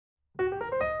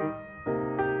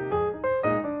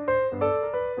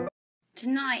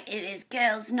Tonight it is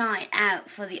girls' night out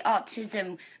for the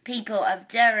autism people of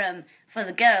Durham, for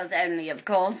the girls only of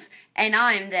course, and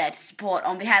I am there to support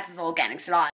on behalf of Organics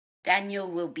Live. Daniel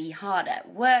will be hard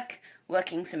at work,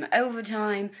 working some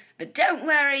overtime, but don't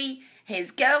worry,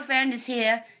 his girlfriend is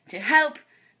here to help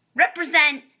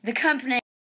represent the company.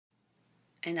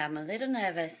 And I'm a little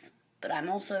nervous, but I'm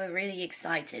also really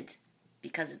excited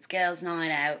because it's girls'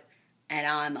 night out and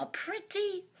I'm a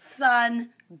pretty fun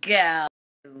girl.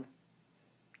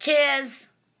 Cheers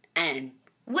and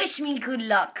wish me good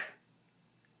luck.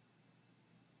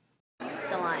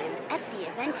 So I'm at the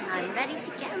event and I'm ready to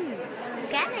go.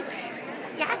 Organics,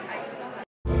 yes.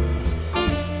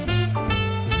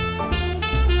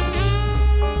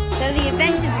 So the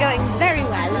event is going very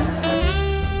well.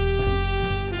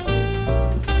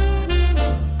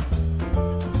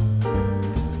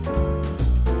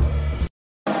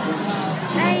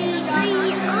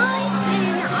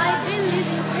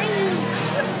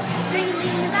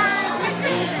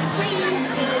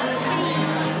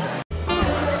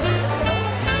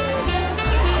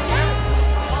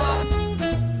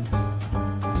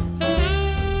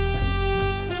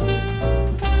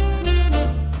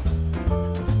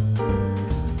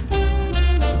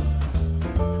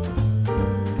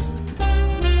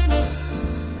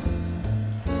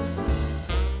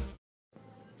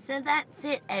 So that's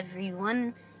it,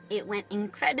 everyone. It went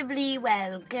incredibly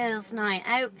well, girls' night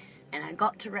out, and I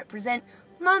got to represent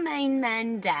my main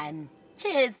man, Dan.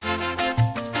 Cheers!